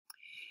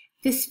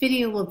This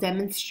video will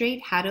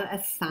demonstrate how to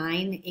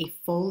assign a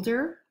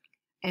folder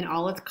and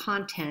all its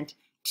content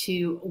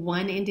to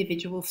one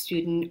individual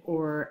student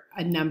or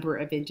a number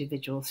of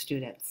individual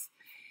students.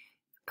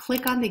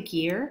 Click on the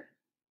gear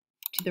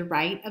to the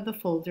right of the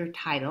folder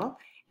title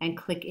and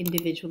click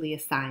Individually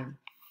Assign.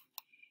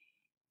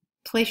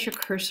 Place your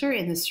cursor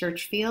in the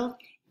search field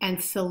and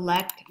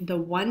select the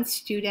one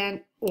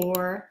student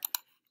or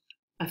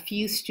a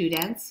few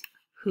students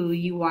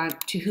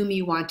to whom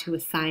you want to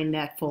assign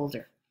that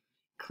folder.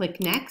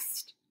 Click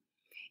Next,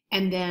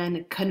 and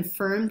then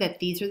confirm that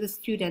these are the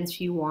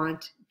students you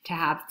want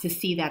to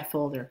see that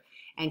folder,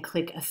 and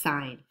click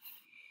Assign.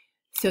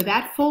 So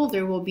that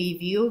folder will be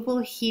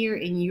viewable here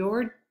in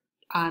your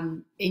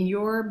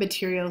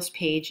materials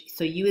page,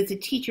 so you as a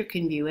teacher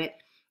can view it,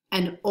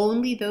 and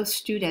only those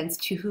students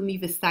to whom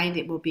you've assigned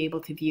it will be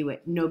able to view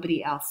it.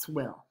 Nobody else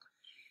will.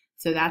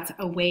 So that's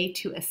a way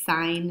to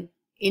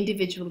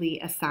individually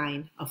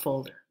assign a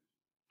folder.